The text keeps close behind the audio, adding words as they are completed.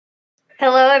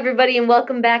Hello, everybody, and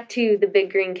welcome back to the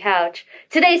Big Green Couch.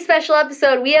 Today's special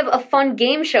episode, we have a fun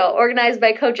game show organized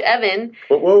by Coach Evan.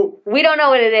 Whoa. We don't know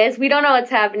what it is. We don't know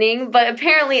what's happening, but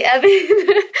apparently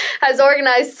Evan has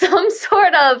organized some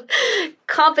sort of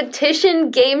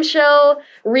competition, game show,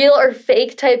 real or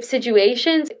fake type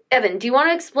situations. Evan, do you want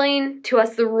to explain to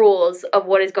us the rules of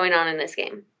what is going on in this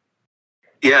game?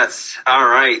 Yes. All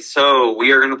right. So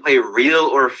we are going to play real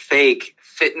or fake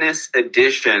fitness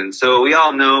edition. So we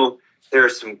all know there are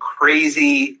some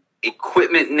crazy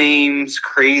equipment names,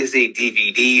 crazy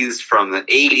DVDs from the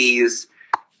 80s,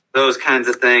 those kinds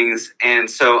of things. And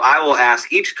so I will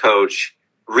ask each coach,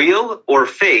 real or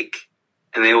fake,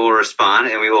 and they will respond,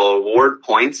 and we will award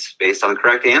points based on the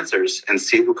correct answers and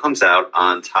see who comes out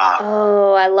on top.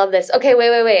 Oh, I love this. Okay,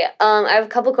 wait. I have a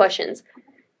couple questions.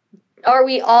 Are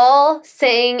we all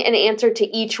saying an answer to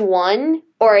each one,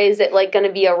 or is it like going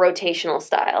to be a rotational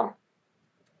style?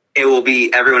 It will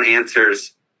be everyone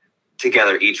answers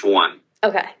together, each one.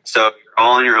 Okay. So you're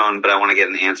all on your own, but I want to get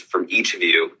an answer from each of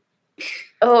you.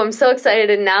 Oh, I'm so excited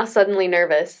and now suddenly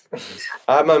nervous.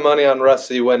 I have my money on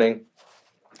Rusty winning.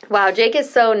 Wow, Jake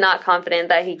is so not confident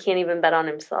that he can't even bet on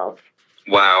himself.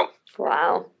 Wow.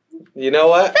 You know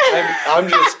what? I'm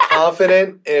just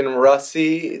confident in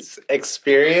Rusty's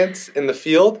experience in the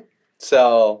field.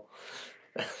 So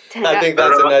I think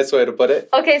that's a nice way to put it.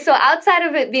 Okay, so outside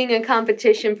of it being a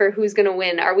competition for who's going to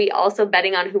win, are we also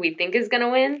betting on who we think is going to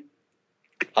win?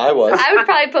 I was. I would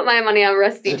probably put my money on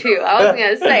Rusty, too. I wasn't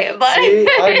going to say it, but... See,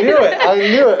 I knew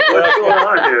it. What's going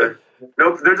on here?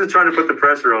 Nope, they're just trying to put the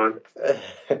pressure on.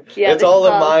 Yeah, it's all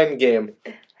a mind game.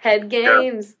 Head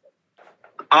games. Yeah.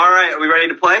 All right, are we ready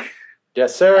to play?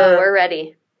 Yes, sir. Oh, we're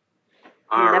ready.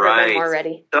 All Never right. been more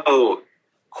ready. So,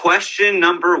 question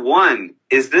number 1.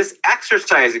 Is this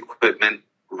exercise equipment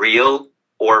real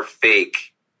or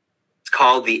fake? It's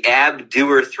called the Ab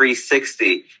Doer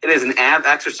 360. It is an ab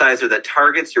exerciser that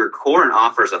targets your core and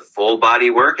offers a full body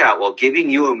workout while giving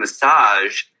you a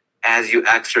massage as you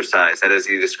exercise. That is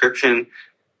the description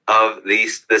of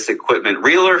this equipment.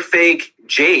 Real or fake,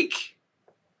 Jake?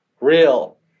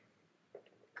 Real.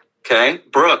 Okay,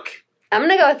 Brooke? I'm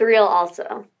going to go with real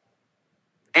also.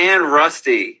 And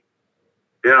Rusty?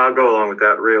 Yeah, I'll go along with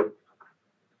that. Real.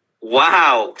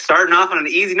 Wow, starting off on an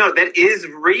easy note, that is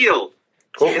real.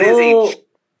 Cool. It is a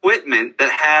equipment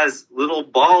that has little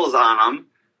balls on them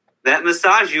that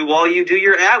massage you while you do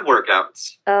your ab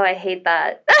workouts. Oh, I hate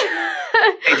that.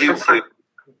 They do too. Super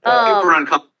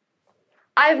uncomfortable.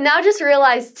 I've now just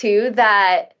realized too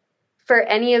that for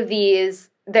any of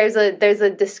these, there's a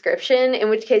description.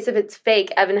 In which case, if it's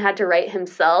fake, Evan had to write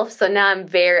himself. So now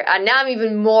I'm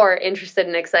even more interested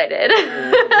and excited.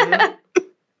 Mm-hmm.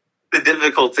 The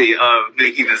difficulty of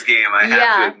making this game, I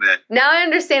have to admit. Now I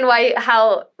understand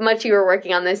how much you were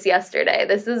working on this yesterday.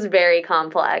 This is very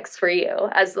complex for you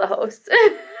as the host.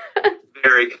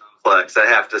 Very complex, I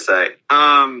have to say.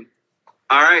 All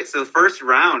right, so the first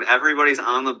round, everybody's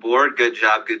on the board. Good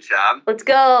job. Let's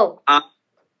go. I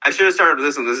should have started with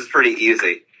this one. This is pretty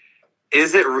easy.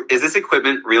 Is this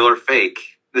equipment real or fake?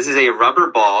 This is a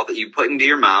rubber ball that you put into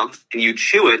your mouth and you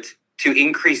chew it to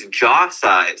increase jaw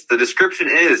size. The description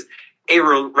is a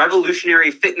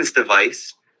revolutionary fitness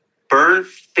device, burn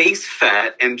face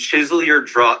fat, and chisel your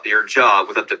jaw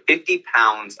with up to 50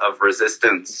 pounds of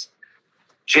resistance.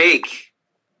 Jake?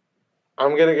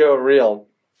 I'm going to go real.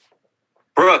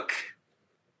 Brooke?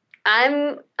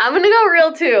 I'm going to go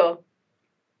real too.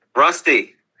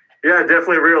 Rusty? Yeah,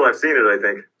 definitely real. I've seen it, I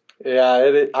think.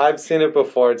 Yeah, I've seen it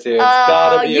before too. It's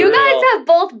gotta be you real. guys have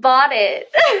both bought it.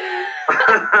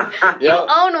 You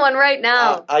own one right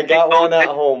now. I got one at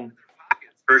home.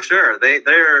 For sure. They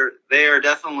are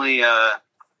definitely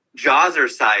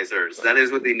Jawzercisers. That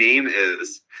is what the name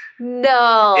is.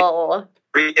 No.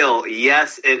 Real.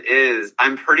 Yes, it is.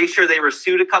 I'm pretty sure they were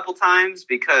sued a couple times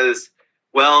because,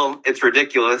 well, it's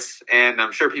ridiculous, and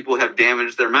I'm sure people have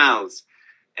damaged their mouths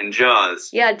and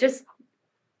jaws. Yeah,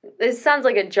 this sounds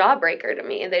like a jawbreaker to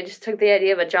me. They just took the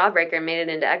idea of a jawbreaker and made it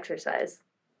into exercise.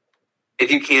 If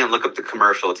you can, look up the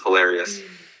commercial. It's hilarious.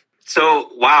 So,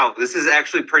 wow, this is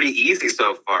actually pretty easy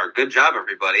so far. Good job,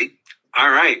 everybody. All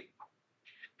right.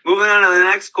 Moving on to the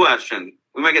next question.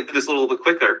 We might get through this a little bit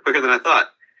quicker than I thought.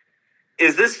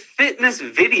 Is this fitness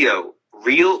video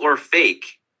real or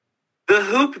fake? The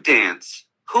hoop dance.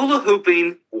 Hula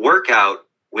hooping workout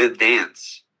with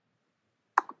dance.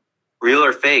 Real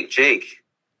or fake, Jake?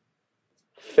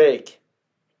 Fake.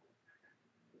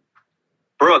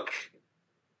 Brooke?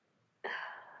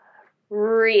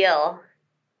 Real.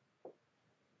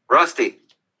 Rusty?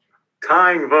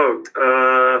 Tying vote.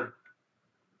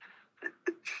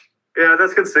 Yeah,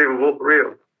 that's conceivable.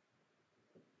 Real.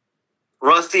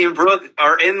 Rusty and Brooke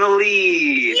are in the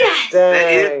lead. Yes!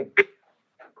 Dang.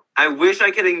 I wish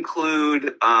I could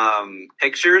include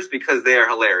pictures because they are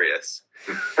hilarious.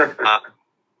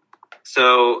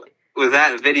 So with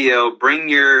that video, bring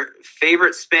your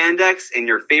favorite spandex and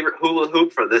your favorite hula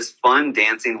hoop for this fun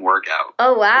dancing workout.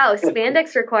 Oh wow,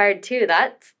 spandex required too.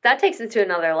 That takes it to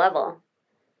another level.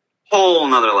 Whole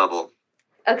nother level.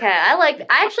 Okay, I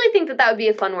actually think that would be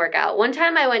a fun workout. One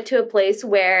time I went to a place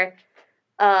where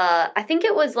I think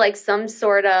it was like some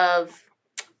sort of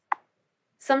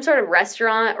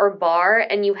restaurant or bar,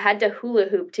 and you had to hula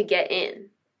hoop to get in.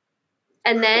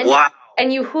 And then Wow.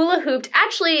 And you hula hooped.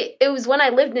 Actually, it was when I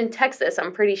lived in Texas,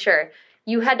 I'm pretty sure.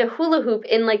 You had to hula hoop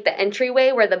in like the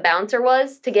entryway where the bouncer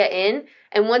was to get in.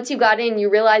 And once you got in,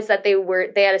 you realized that they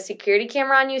had a security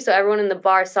camera on you, so everyone in the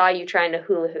bar saw you trying to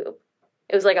hula hoop.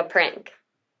 It was like a prank.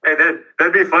 Hey,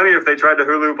 that'd be funny if they tried to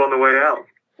hula hoop on the way out.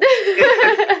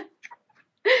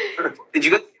 Did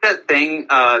you guys see that thing?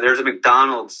 There's a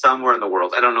McDonald's somewhere in the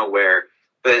world. I don't know where.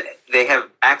 But they have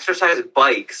exercise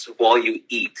bikes while you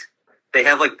eat. They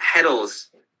have like pedals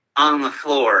on the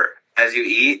floor as you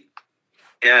eat.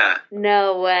 Yeah.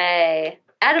 No way.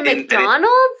 At a And-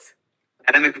 McDonald's?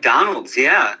 At a McDonald's,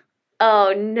 yeah.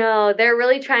 Oh no, they're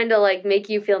really trying to like make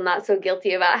you feel not so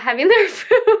guilty about having their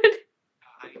food.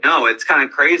 No, it's kind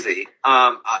of crazy.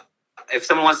 If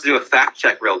someone wants to do a fact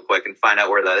check real quick and find out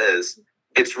where that is,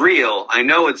 it's real. I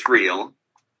know it's real.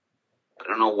 I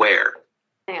don't know where.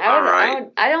 I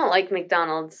don't like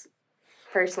McDonald's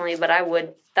personally, but I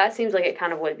would. That seems like it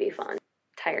kind of would be fun.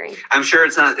 Tiring. I'm sure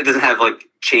it's not. It doesn't have like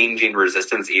changing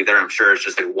resistance either. I'm sure it's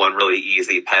just like one really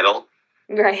easy pedal.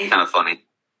 Right. Kind of funny.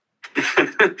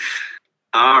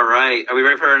 All right. Are we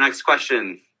ready for our next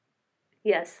question?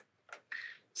 Yes.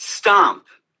 Stomp,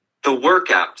 the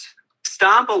workout.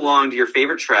 Stomp along to your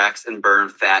favorite tracks and burn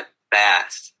fat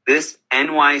fast. This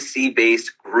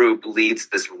NYC-based group leads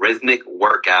this rhythmic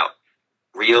workout.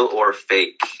 Real or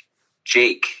fake?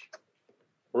 Jake.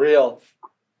 Real.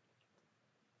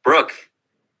 Brooke.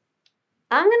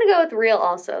 I'm going to go with real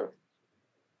also.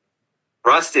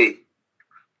 Rusty.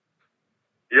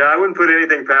 Yeah, I wouldn't put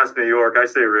anything past New York. I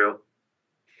say real.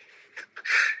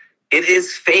 It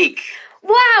is fake.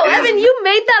 Wow, Evan, you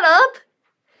made that up?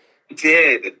 You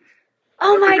did.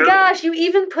 Oh That's a my good gosh, you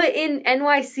even put in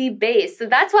NYC base. So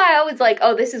that's why I was like,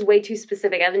 oh, this is way too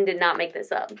specific. Evan did not make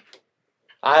this up.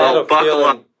 I had a buckle feeling.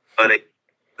 up, buddy.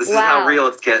 This is Wow. how real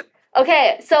it gets.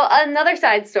 Okay, so another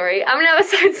side story. I'm going to have a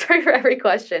side story for every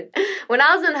question. When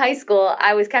I was in high school,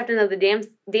 I was captain of the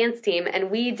dance team, and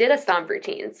we did a stomp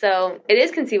routine. So it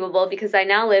is conceivable because I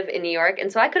now live in New York, and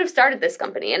so I could have started this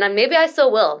company, and maybe I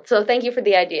still will. So thank you for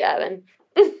the idea, Evan.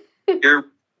 Your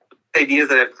ideas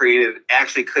that I've created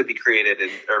actually could be created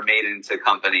or made into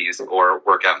companies or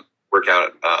workout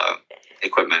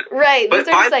equipment. Right, But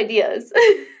these are just ideas.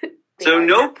 So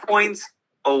no points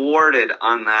awarded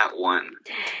on that one.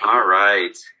 All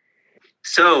right.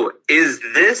 So is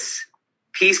this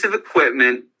piece of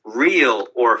equipment real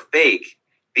or fake?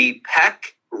 The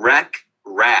PEC Rec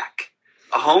Rack,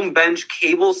 a home bench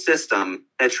cable system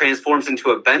that transforms into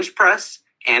a bench press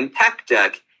and pec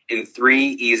deck in 3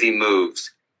 easy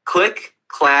moves. Click,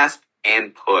 clasp,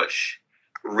 and push.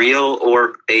 Real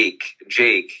or fake?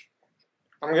 Jake.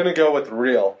 I'm going to go with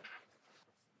real.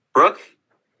 Brooke.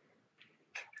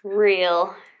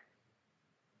 Real.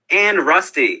 And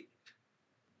Rusty.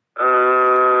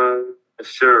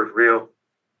 Sure, real.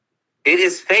 It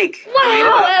is fake.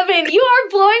 Wow, Evan, you are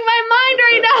blowing my mind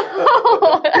right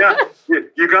now. Yeah,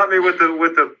 you got me with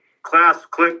the class,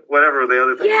 click, whatever the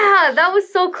other thing. Yeah, that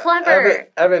was so clever.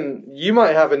 Evan, you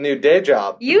might have a new day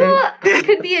job. You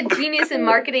could be a genius in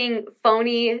marketing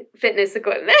phony fitness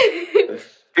equipment.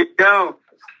 No.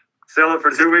 Sell it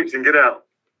for 2 weeks and get out.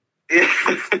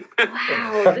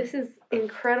 Wow, this is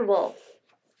incredible.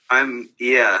 I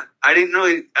didn't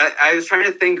really. I was trying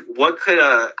to think what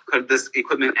could this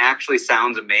equipment actually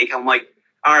sound to make. I'm like,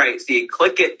 all right, so you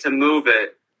click it to move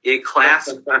it, you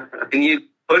clasp, and you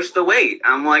push the weight.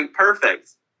 I'm like,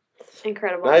 perfect.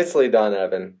 Incredible. Nicely done,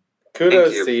 Evan.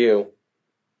 Kudos you. to you.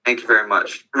 Thank you very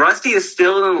much. Rusty is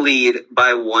still in the lead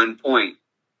by 1 point.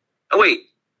 Oh wait,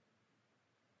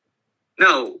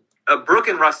 no, Brooke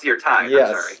and Rusty are tied. Yes.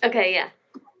 I'm sorry. Okay, yeah.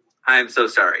 I'm so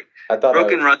sorry. I thought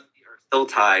Brooke I and Rusty are still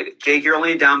tied. Jake, you're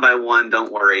only down by 1.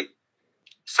 Don't worry.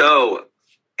 So,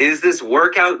 is this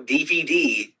workout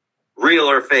DVD real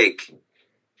or fake?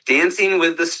 Dancing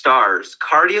with the Stars,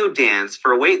 cardio dance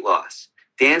for weight loss.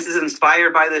 Dance is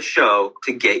inspired by the show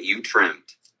to get you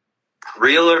trimmed.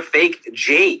 Real or fake,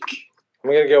 Jake? I'm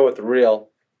going to go with real.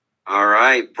 All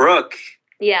right, Brooke,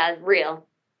 Yeah, real.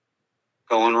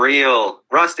 going real.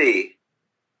 Rusty,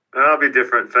 I'll be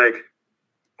different. Fake.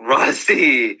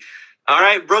 Rusty. All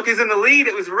right, Brooke is in the lead.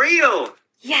 It was real.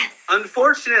 Yes.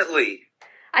 Unfortunately.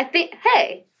 I think,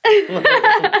 hey.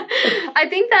 I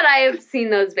think that I have seen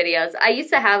those videos. I used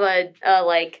to have a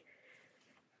like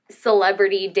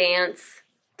celebrity dance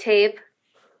tape.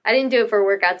 I didn't do it for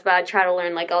workouts, but I'd try to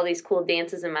learn like all these cool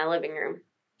dances in my living room.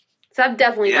 So I've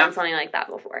definitely done something like that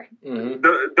before. Mm-hmm.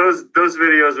 Those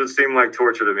videos would seem like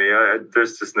torture to me.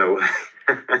 There's just no way.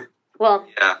 Well,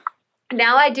 Yeah.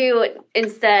 now I do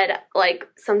instead, like,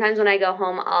 sometimes when I go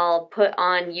home, I'll put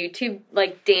on YouTube,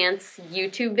 like, dance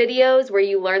YouTube videos where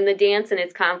you learn the dance and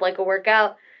it's kind of like a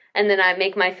workout. And then I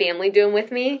make my family do them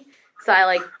with me. So I,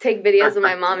 like, take videos of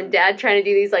my mom and dad trying to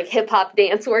do these, like, hip-hop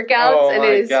dance workouts. Oh and my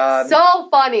it is God. so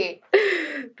funny.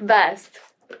 Best.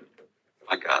 Oh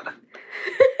my God.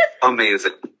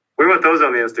 Amazing. We want those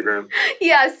on the Instagram.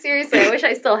 Yeah, seriously. I wish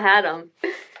I still had them.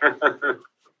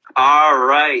 All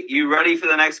right. You ready for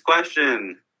the next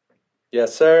question?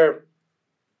 Yes, sir.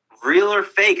 Real or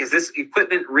fake? Is this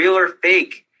equipment real or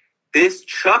fake? This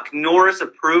Chuck Norris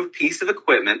approved piece of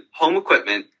equipment, home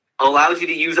equipment, allows you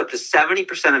to use up to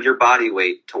 70% of your body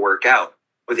weight to work out.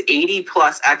 With 80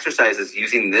 plus exercises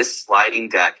using this sliding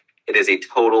deck, it is a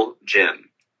total gym.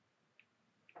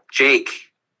 Jake.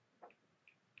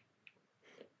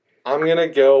 I'm going to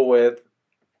go with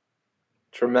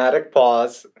dramatic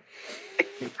pause.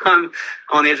 I'm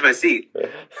on the edge of my seat.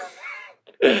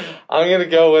 I'm going to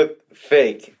go with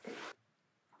fake.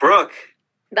 Brooke.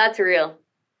 That's real.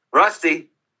 Rusty.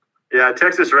 Yeah,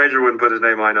 Texas Ranger wouldn't put his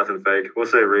name on nothing fake. We'll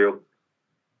say real.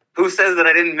 Who says that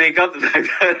I didn't make up the fact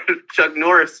that Chuck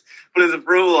Norris put his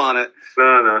approval on it?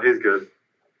 No, he's good.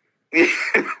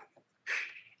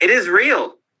 It is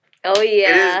real. Oh,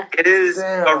 yeah. It is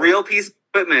Damn. a real piece of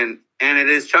equipment, and it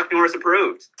is Chuck Norris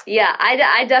approved. Yeah,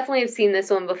 I definitely have seen this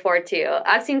one before, too.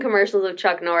 I've seen commercials of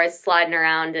Chuck Norris sliding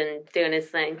around and doing his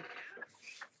thing.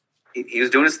 He was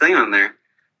doing his thing on there.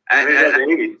 He's like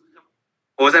 80.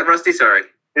 What was that, Rusty? Sorry.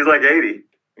 He's like 80.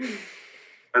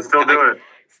 And still doing it.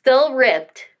 Still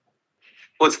ripped.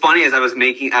 What's funny is I was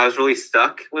really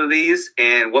stuck with these,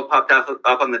 and what popped up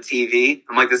on the TV,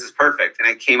 I'm like, this is perfect. And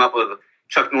it came up with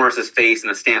Chuck Norris's face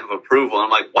and a stamp of approval. And I'm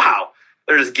like, wow,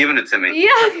 they're just giving it to me.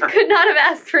 Yeah, you could not have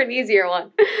asked for an easier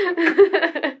one.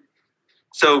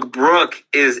 So Brooke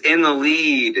is in the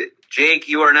lead. Jake,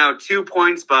 you are now 2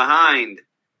 points behind.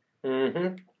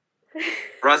 Mm-hmm.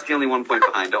 Rusty only 1 point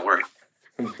behind, don't worry.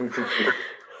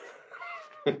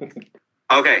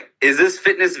 Okay, is this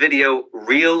fitness video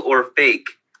real or fake?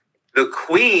 The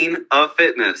Queen of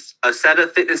Fitness, a set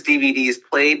of fitness DVDs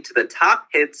played to the top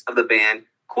hits of the band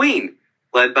Queen,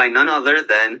 led by none other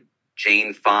than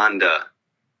Jane Fonda.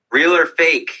 Real or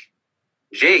fake?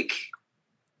 Jake.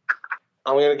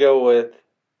 I'm going to go with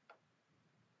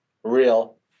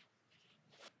real.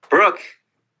 Brooke.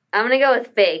 I'm going to go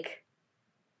with fake.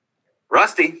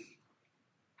 Rusty.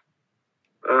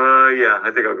 Yeah,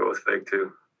 I think I'll go with fake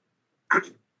too.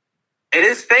 It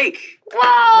is fake.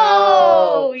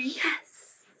 Whoa! No. Yes!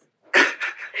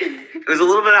 It was a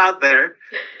little bit out there,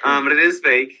 but it is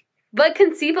fake. But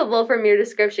conceivable from your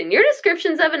description. Your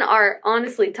descriptions, Evan, are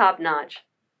honestly top-notch.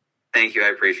 Thank you, I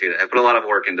appreciate it. I put a lot of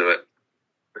work into it.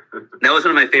 That was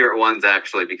one of my favorite ones,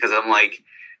 actually, because I'm like,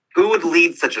 who would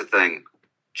lead such a thing?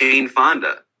 Jane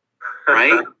Fonda,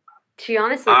 right? She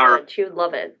honestly would. She would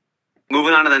love it.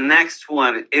 Moving on to the next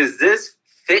one. Is this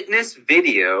fitness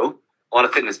video, a lot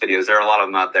of fitness videos, there are a lot of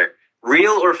them out there,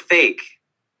 real or fake?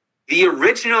 The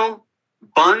original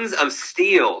Buns of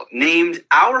Steel, named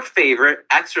our favorite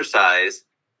exercise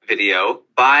video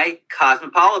by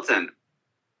Cosmopolitan.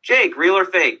 Jake, real or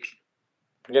fake?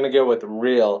 I'm going to go with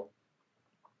real.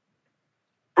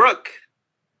 Brooke.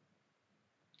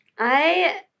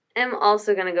 I am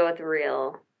also going to go with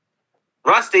real.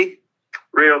 Rusty.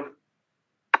 Real.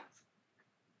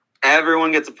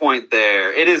 Everyone gets a point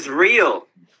there. It is real.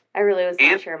 I really was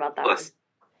not And sure about that one.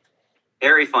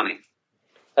 Very funny.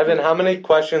 Evan, how many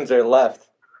questions are left?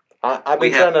 I've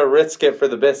been trying to risk it for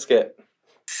the biscuit.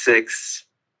 6.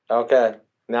 Okay,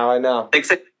 now I know.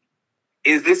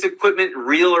 Is this equipment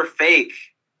real or fake?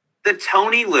 The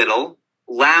Tony Little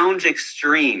Lounge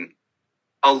Extreme.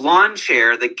 A lawn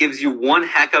chair that gives you one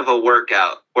heck of a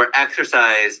workout where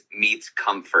exercise meets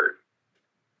comfort.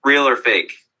 Real or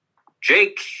fake?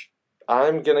 Jake.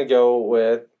 I'm going to go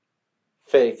with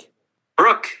fake.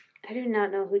 Brooke. I do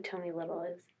not know who Tony Little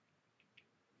is.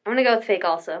 I'm going to go with fake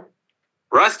also.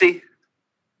 Rusty.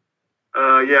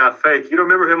 Yeah, fake. You don't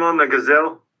remember him on the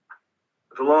Gazelle?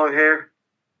 With the long hair?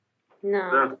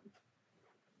 No.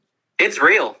 It's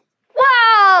real.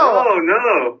 Wow! Oh,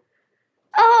 no.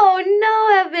 Oh, no,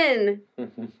 Evan.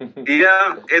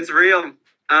 Yeah, it's real.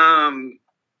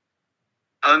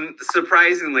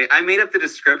 Surprisingly, I made up the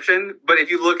description, but if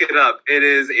you look it up, it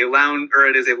is a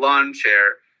lawn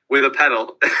chair with a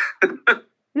pedal.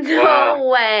 No Wow.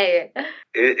 way.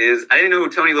 It is. I didn't know who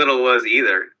Tony Little was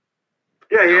either.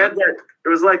 Yeah, he had that. It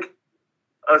was like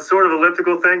a sort of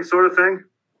elliptical thing, sort of thing.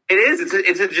 It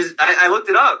is. I looked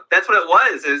it up. That's what it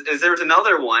was. Is there was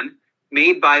another one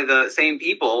made by the same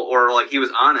people, or like he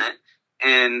was on it,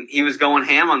 and he was going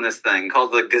ham on this thing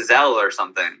called the Gazelle or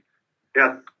something.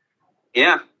 Yeah.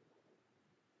 Yeah.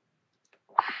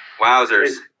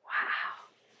 Wowzers. Wow.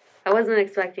 I wasn't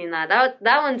expecting that.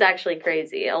 That one's actually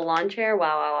crazy. A lawn chair?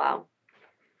 Wow,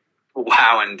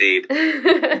 Wow, indeed.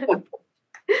 wow.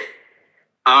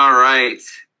 All right.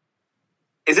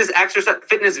 Is this exercise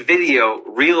fitness video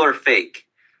real or fake?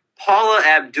 Paula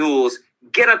Abdul's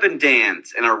Get Up and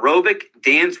Dance, an aerobic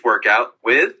dance workout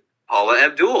with Paula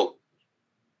Abdul.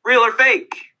 Real or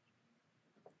fake?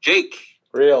 Jake.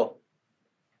 Real.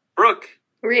 Brooke.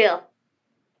 Real.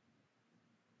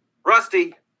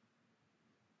 Rusty.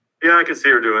 Yeah, I can see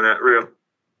her doing that. Real.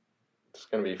 It's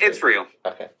gonna be. It's fake. real.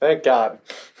 Okay. Thank God.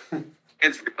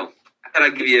 It's real. I thought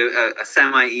I'd give you a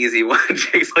semi-easy one.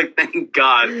 Jake's like, thank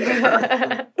God.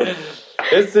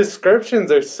 His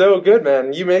descriptions are so good,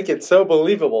 man. You make it so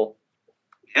believable.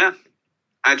 Yeah.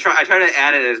 I try to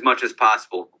add it as much as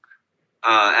possible.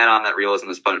 Add on that realism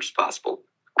as much as possible.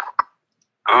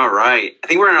 All right. I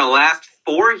think we're in our last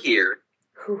 4 here.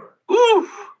 Woo!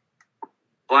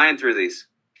 Flying through these.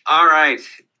 All right.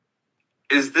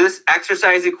 Is this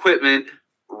exercise equipment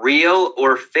real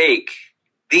or fake?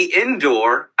 The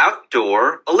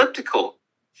indoor-outdoor elliptical.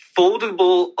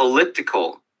 Foldable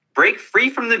elliptical. Break free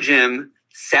from the gym.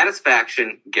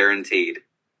 Satisfaction guaranteed.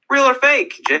 Real or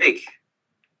fake? Jake.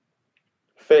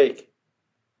 Fake.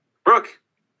 Brooke.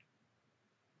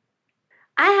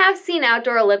 I have seen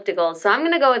outdoor ellipticals, so I'm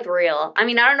going to go with real. I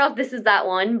mean, I don't know if this is that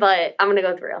one, but I'm going to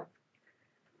go with real.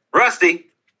 Rusty.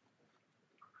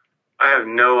 I have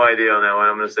no idea on that one.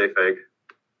 I'm going to say fake.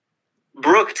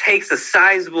 Brooke takes a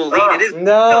sizable lead. Oh. It is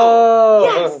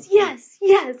No.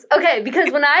 Yes. Okay,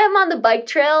 because when I am on the bike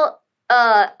trail,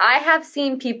 I have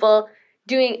seen people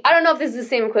doing, I don't know if this is the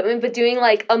same equipment, but doing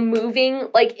like a moving,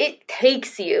 like it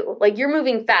takes you, like you're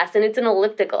moving fast and it's an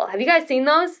elliptical. Have you guys seen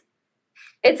those?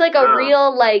 It's like a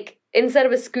real, like, instead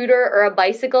of a scooter or a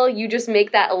bicycle, you just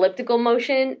make that elliptical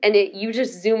motion and you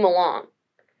just zoom along.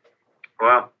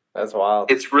 Wow. That's wild.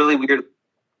 It's really weird.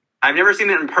 I've never seen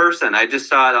it in person. I just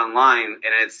saw it online,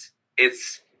 and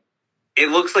it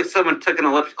looks like someone took an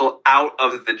elliptical out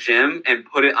of the gym and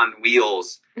put it on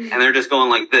wheels, and they're just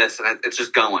going like this, and it's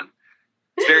just going.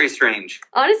 It's very strange.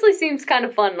 Honestly, seems kind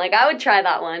of fun. Like, I would try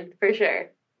that one for sure.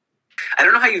 I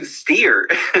don't know how you steer.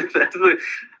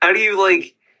 How do you,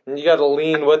 like... You gotta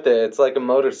lean with it. It's like a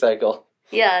motorcycle.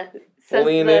 Yeah. says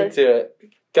Lean the- into it.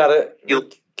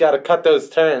 Gotta cut those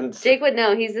turns. Jake would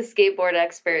know. He's a skateboard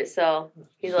expert, so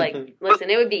he's like,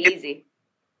 listen, it would be easy.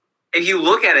 If you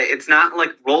look at it, it's not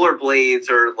like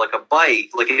rollerblades or like a bike.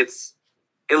 Like it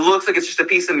looks like it's just a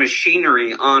piece of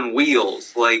machinery on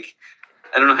wheels. Like,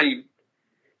 I don't know how you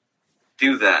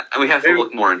do that. And we have to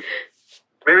look more in.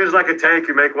 Maybe it's like a tank.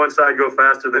 You make one side go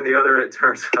faster than the other, and it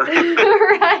turns out.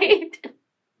 Right.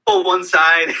 Pull one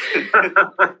side.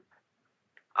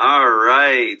 All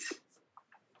right.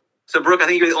 So, Brooke, I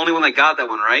think you're the only one that got that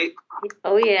one, right?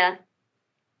 Oh, yeah.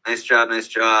 Nice job.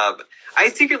 I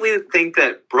secretly think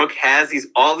that Brooke has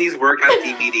all these workout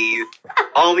DVDs,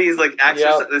 all these like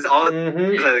exercises,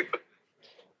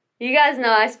 You guys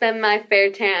know I spend my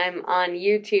fair time on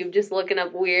YouTube just looking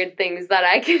up weird things that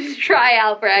I can try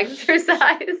out for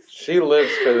exercise. She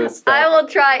lives for this stuff. I will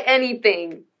try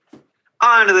anything.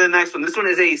 On to the next one. This one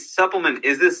is a supplement.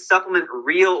 Is this supplement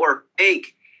real or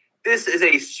fake? This is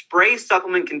a spray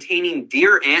supplement containing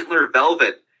deer antler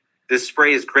velvet. This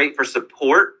spray is great for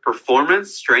support,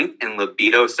 performance, strength, and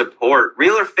libido support.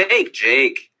 Real or fake,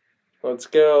 Jake? Let's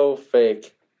go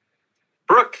fake.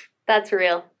 Brooke? That's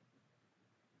real.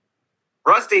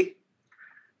 Rusty?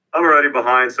 I'm already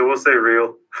behind, so we'll say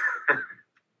real.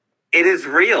 It is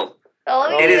real.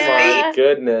 Oh, It is yeah. my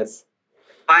goodness.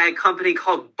 By a company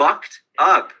called Bucked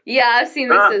Up. Yeah, I've seen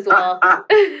this as well.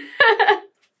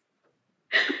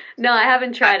 No, I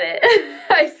haven't tried it.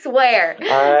 I swear.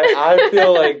 I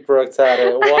feel like Brooks had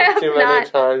it one too many not.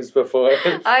 times before.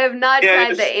 I have not Yeah,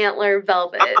 tried the antler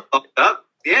velvet. Bucked Up?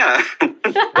 Yeah.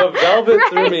 The velvet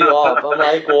threw me off. I'm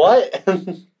like,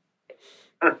 what?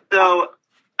 So,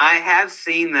 I have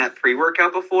seen that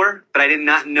pre-workout before, but I did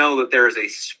not know that there is a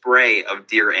spray of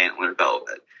deer antler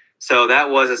velvet. So that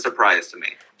was a surprise to me.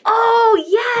 Oh,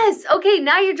 yes. Okay,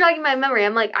 now you're jogging my memory.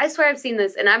 I'm like, I swear I've seen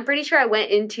this, and I'm pretty sure I went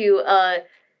into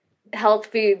health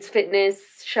foods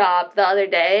fitness shop the other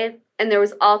day, and there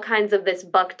was all kinds of this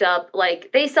bucked up,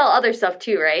 like, they sell other stuff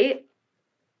too, right?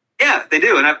 Yeah, they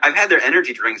do. And I've had their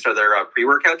energy drinks or their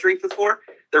pre-workout drinks before.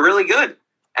 They're really good.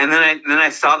 And then I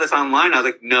saw this online. I was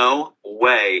like, no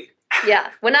way. Yeah.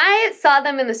 When I saw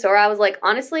them in the store, I was like,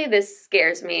 honestly, this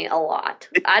scares me a lot.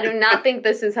 I do not think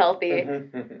this is healthy.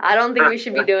 I don't think we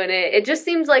should be doing it. It just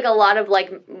seems like a lot of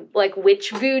like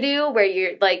witch voodoo where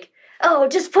you're like, oh,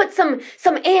 just put some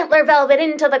antler velvet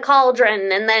into the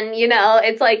cauldron, and then, you know,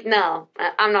 it's like, no,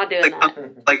 I'm not doing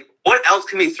that. Like, what else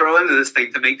can we throw into this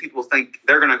thing to make people think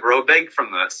they're going to grow big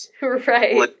from this?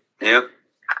 Right. Like, yep.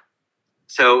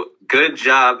 So, good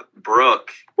job, Brooke.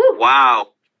 Woo. Wow.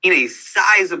 In a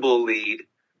sizable lead.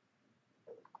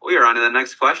 We are on to the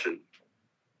next question.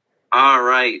 All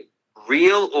right.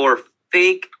 Real or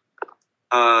fake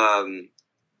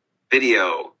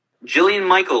video? Jillian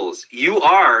Michaels, you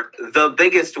are the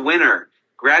biggest winner.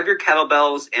 Grab your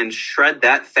kettlebells and shred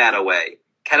that fat away.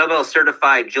 Kettlebell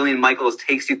certified Jillian Michaels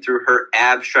takes you through her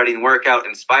ab shredding workout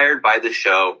inspired by the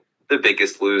show The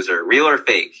Biggest Loser. Real or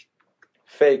fake?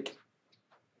 Fake.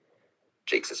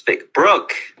 Jake says fake.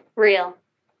 Brooke. Real.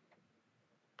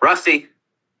 Rusty.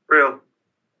 Real.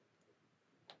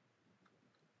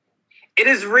 It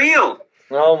is real.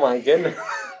 Oh my goodness.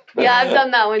 Yeah, I've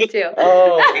done that one too.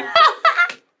 Oh.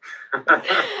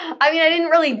 I mean,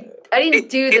 I didn't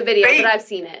do the video, fake. but I've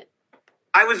seen it.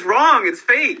 I was wrong. It's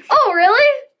fake. Oh,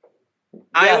 really?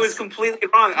 I Yes. was completely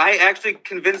wrong. I actually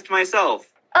convinced myself.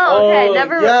 Oh, okay.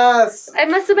 Never. Yes. It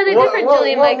must have been a different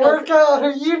Jillian what Michaels. workout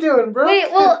are you doing, bro? Wait,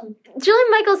 well,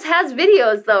 Jillian Michaels has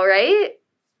videos though, right?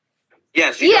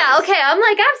 Yeah, she Yeah, does. okay. I'm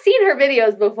like, I've seen her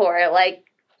videos before, like,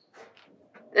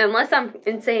 unless I'm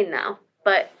insane now,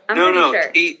 but I'm pretty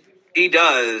sure. He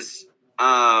does.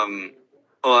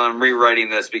 Well, I'm rewriting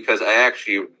this because I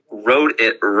actually wrote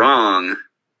it wrong.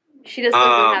 She just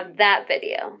doesn't have that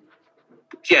video.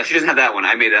 Yeah, she doesn't have that one.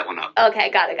 I made that one up. Okay,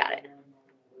 got it.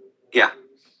 Yeah,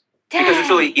 Dang. because it's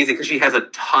really easy because she has a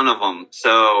ton of them.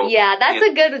 So Yeah, that's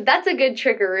a good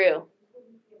trickaroo.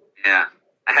 yeah,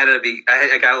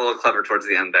 I got a little clever towards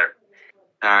the end there.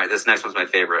 All right, this next one's my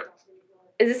favorite.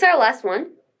 Is this our last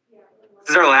one? This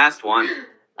is our last one.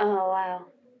 Oh wow.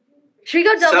 Should we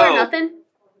go double or nothing?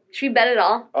 Should we bet it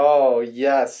all? Oh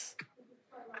yes.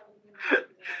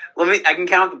 I can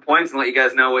count the points and let you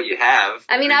guys know what you have.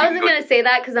 I mean, I wasn't gonna say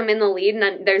that because I'm in the lead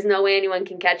and there's no way anyone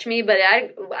can catch me. But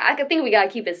I think we gotta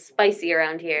keep it spicy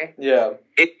around here. Yeah.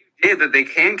 That they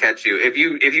can catch you. If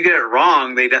you get it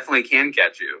wrong, they definitely can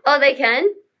catch you. Oh, they can?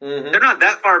 Mm-hmm. They're not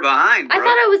that far behind, bro. I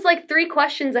thought I was like 3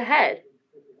 questions ahead.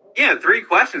 Yeah, 3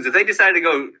 questions. If they decide to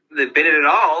go bid it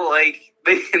all, like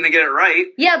they get it right.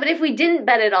 Yeah, but if we didn't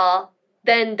bet it all,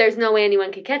 then there's no way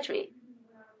anyone could catch me.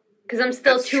 Because I'm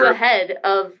still That's 2 true. ahead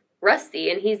of Rusty,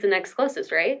 and he's the next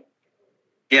closest, right?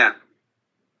 Yeah,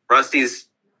 Rusty's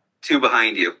 2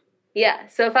 behind you. Yeah.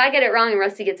 So if I get it wrong and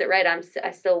Rusty gets it right, I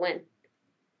still win.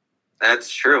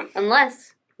 That's true.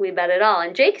 Unless we bet it all.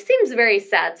 And Jake seems very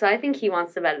sad, so I think he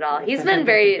wants to bet it all. He's been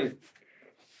very.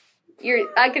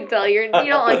 I could tell you don't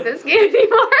like this game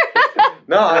anymore.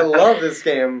 No, I love this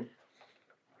game.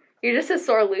 You're just a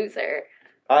sore loser.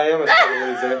 I am a sore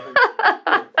loser.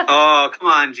 Oh, come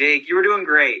on, Jake. You were doing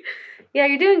great. Yeah,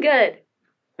 you're doing good.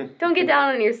 Don't get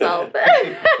down on yourself.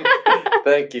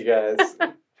 Thank you guys.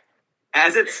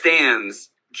 As it stands,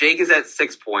 Jake is at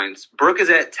 6 points, Brooke is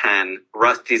at 10,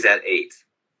 Rusty's at 8.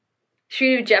 Should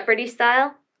we do Jeopardy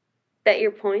style? Bet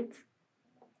your points.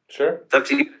 Sure. It's up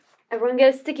to you. Everyone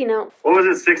get a sticky note. What was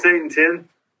it, 6, 8, and 10?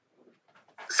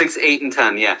 6, 8, and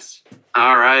 10, yes.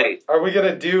 All right. Are we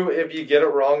gonna do if you get it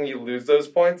wrong, you lose those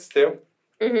points too?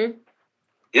 Mm-hmm.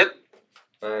 Yep,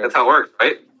 Alright. that's how it works,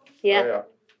 right? Yeah.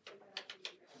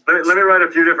 Oh, Let me write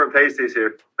a few different pasties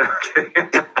here.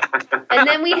 Okay. And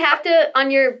then we have to,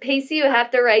 on your pacey, you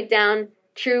have to write down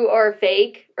true or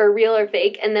fake, or real or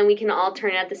fake, and then we can all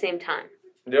turn it at the same time.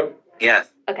 Yep. Yes.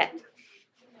 Okay.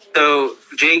 So,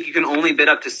 Jake, you can only bid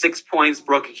up to 6 points.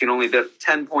 Brooke, you can only bid up to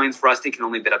 10 points. Rusty can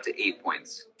only bid up to 8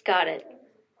 points. Got it.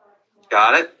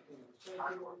 Got it?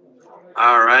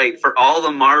 All right. For all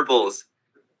the marbles,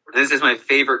 this is my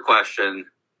favorite question.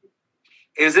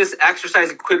 Is this exercise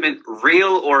equipment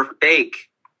real or fake?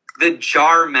 The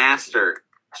Jar Master.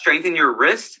 Strengthen your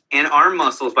wrist and arm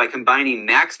muscles by combining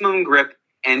maximum grip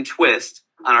and twist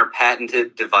on our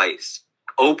patented device.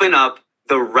 Open up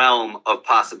the realm of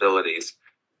possibilities.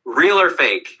 Real or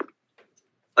fake?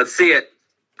 Let's see it.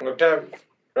 Okay.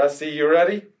 Rusty, you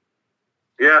ready?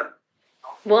 Yeah.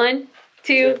 1,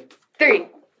 2, 3.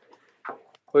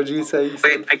 What'd you say? You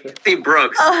Wait, I can see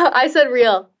Brooks. I said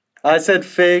real. I said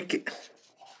fake.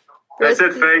 I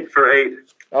said fake for 8.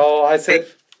 Oh, I said.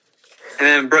 And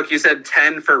then, Brooke, you said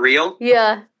 10 for real?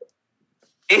 Yeah.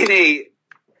 In a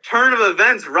turn of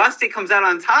events, Rusty comes out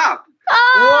on top.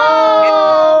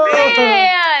 Oh, Whoa!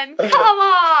 man. Come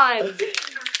on.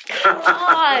 Come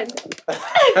on.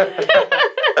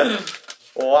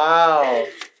 Wow.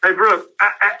 Hey, Brooke.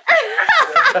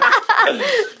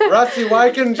 Rusty, why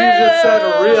couldn't you just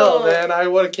said real, man? I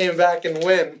would have came back and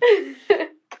win.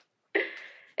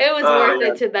 It was worth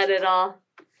it to bet it all.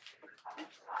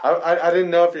 I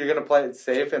didn't know if you're gonna play it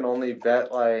safe and only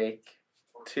bet like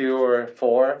 2 or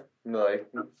 4. Like,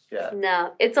 yeah.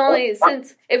 No, it's only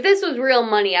since if this was real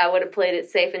money, I would have played it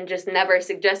safe and just never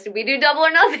suggested we do double or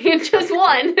nothing and just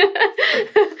won.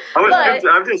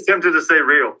 I'm just tempted to say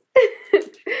real.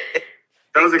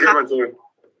 That was a good one too.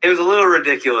 It was a little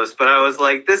ridiculous, but I was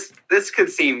like, this could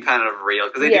seem kind of real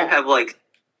because they do have like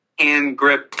hand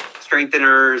grip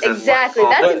strengtheners. Exactly.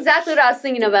 That's exactly what I was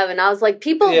thinking of, Evan. I was like,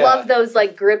 people love those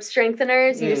like grip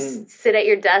strengtheners. You just sit at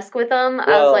your desk with them.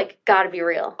 I was like, gotta be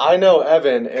real. I know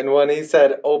Evan, and when he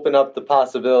said open up the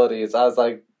possibilities, I was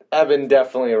like, Evan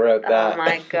definitely wrote that. Oh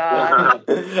my god.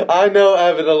 I know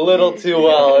Evan a little too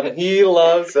well, and he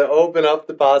loves to open up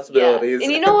the possibilities. Yeah.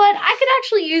 And you know what? I could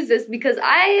actually use this because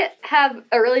I have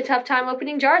a really tough time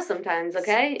opening jars sometimes,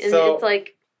 okay? And it's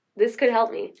like, this could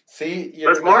help me. See,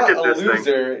 you're not a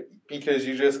loser because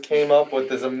you just came up with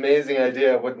this amazing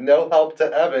idea with no help to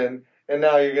Evan, and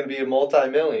now you're going to be a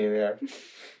multimillionaire.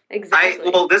 Exactly.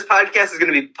 Well, this podcast is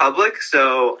going to be public,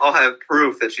 so I'll have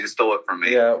proof that she stole it from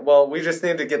me. Yeah, well, we just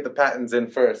need to get the patents in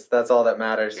first. That's all that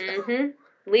matters.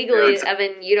 Mm-hmm. Legally,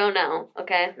 Evan, you don't know,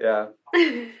 okay? Yeah.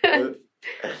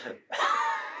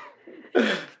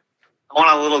 I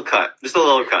want a little cut. Just a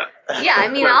little cut. Yeah, I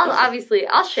mean,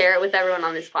 I'll share it with everyone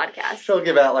on this podcast. She'll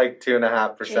give out like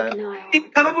 2.5%. No,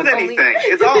 Come up with anything.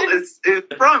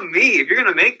 It's from me. If you're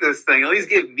gonna make this thing, at least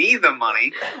give me the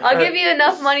money. I'll give you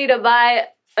enough money to buy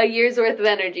a year's worth of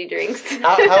energy drinks.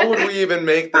 How would we even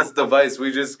make this device?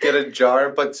 We just get a jar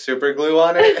and put super glue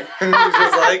on it, and we're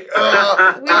just like,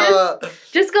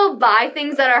 just go buy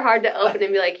things that are hard to open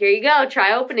and be like, here you go,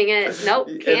 try opening it. Nope,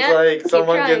 can't. It's like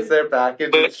someone gets their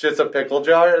package, it's just a pickle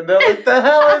jar, and they're like, the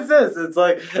hell is this? It's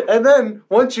like, and then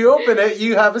once you open it,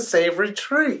 you have a savory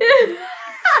treat.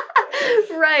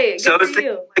 Right, so good it's for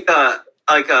you.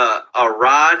 like a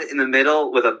rod in the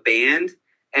middle with a band,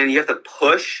 and you have to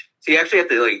push. So you actually have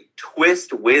to like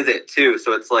twist with it too.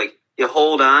 So it's like you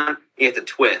hold on, you have to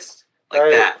twist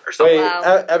like that or something. Wait,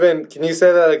 Wow. Evan, can you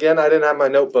say that again? I didn't have my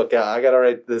notebook out. I gotta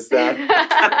write this down.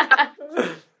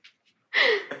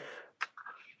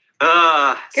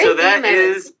 So that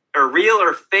is a real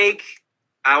or fake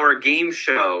our game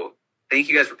show. Thank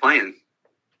you guys for playing.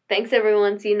 Thanks,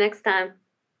 everyone. See you next time.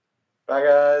 Bye,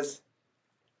 guys.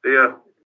 Yeah.